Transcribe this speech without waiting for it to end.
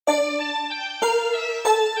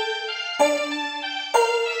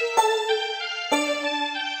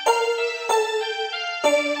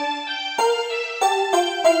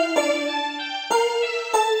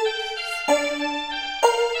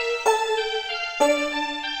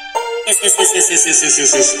It's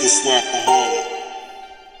the Slapaholic.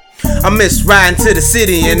 I miss riding to the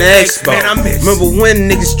city in the expo. Remember when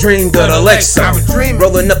niggas dreamed of the Lexo?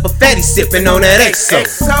 Rolling up a fatty, sipping on that XO.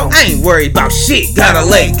 I ain't worried about shit, gotta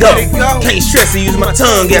let go. Can't stress to use my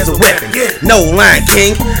tongue as a weapon. No Lion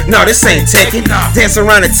King, no this ain't Tekken. Dance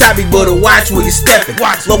around the topic, but watch where you stepping.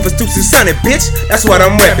 Loafers 2600, bitch, that's what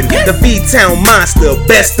I'm repping. The V-Town monster,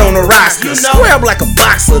 best on the roster. Square up like a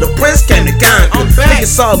boxer, the prince came to conquer. Niggas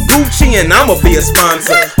saw Gucci and I'ma be a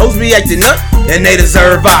sponsor. Hoes be acting up and they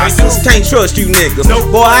deserve Oscars. Can't trust you niggas,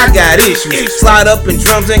 boy I got issues. Slide up in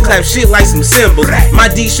drums and clap shit like some cymbals. My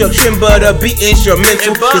D-shirt trim but a beat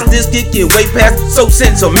instrumental. Cause this kick get way past so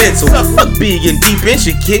sentimental. Fuck big and deep in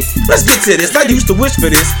shit kick. Let's get to this, I used to wish for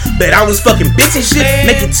this. Bet I was fucking bitch and shit.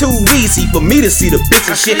 Make it too easy for me to see the bitch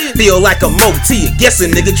and shit. Feel like a MOT, guess a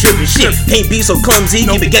nigga tripping shit. Can't be so clumsy,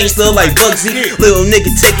 keep it gangster like Bugsy. Little nigga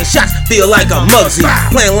taking shots, feel like a Muggsy.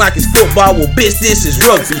 Playing like it's football, well bitch this is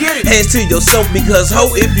rugby. Hands to yourself because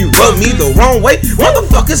ho if you rub me the wrong way,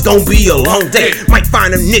 motherfuckers gon' be a long day. Might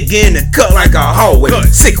find a nigga in the cut like a hallway.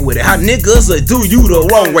 Sick with it, how niggas do you the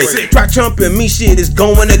wrong way. Try chumping me, shit is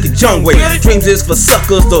going a conjunct way. Dreams is for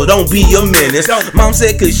suckers, though don't be a menace. Mom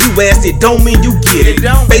said cause you asked it, don't mean you get it.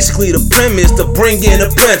 Basically the premise to bring in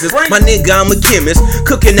apprentice. My nigga I'm a chemist,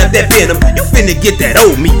 cooking up that venom. You finna get that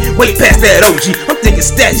old me, way past that OG. I'm thinking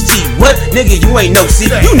stats G, what? Nigga you ain't no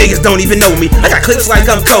see. You niggas don't even know me, I got clips like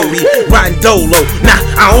I'm Cody. Riding Dolo, nah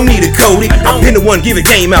I don't need a Cody. I'm been the one give a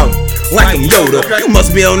game out like I'm Yoda. You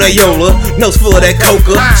must be on that Yola, nose full of that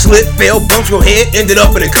coca. Slip, fell, bumped your head, ended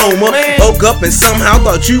up in a coma. Woke up and somehow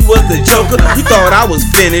thought you was the Joker. You thought I was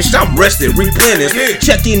finished, I'm rested, replenished.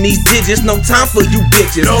 Checking these digits, no time for you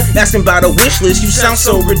bitches. Asking about a wish list, you sound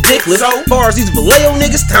so ridiculous. Far as these Vallejo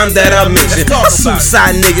niggas, time that I mentioned.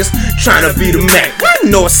 Suicide niggas, trying to be the Mac.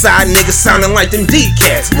 Northside niggas sounding like them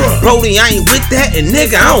D-cats. Brody, I ain't with that, and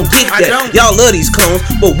nigga, I don't get that. Y'all love these clones,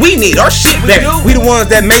 but we need our shit back. We the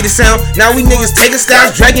ones that made it sound. Now we niggas taking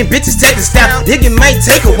styles, dragging bitches, taking style. Nigga might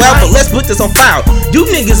take a while, but let's put this on file. You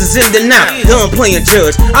niggas is in the now, done playing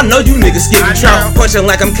judge. I know you niggas skipping trout, punching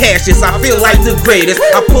like I'm Cassius. I feel like the greatest.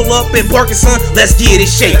 I pull up in Parkinson, let's get it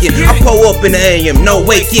shaking. I pull up in the AM, no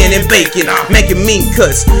waking and baking, making mean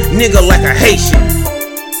cuts, nigga like a Haitian.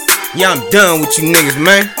 Yeah, I'm done with you niggas,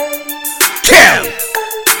 man. Ciao.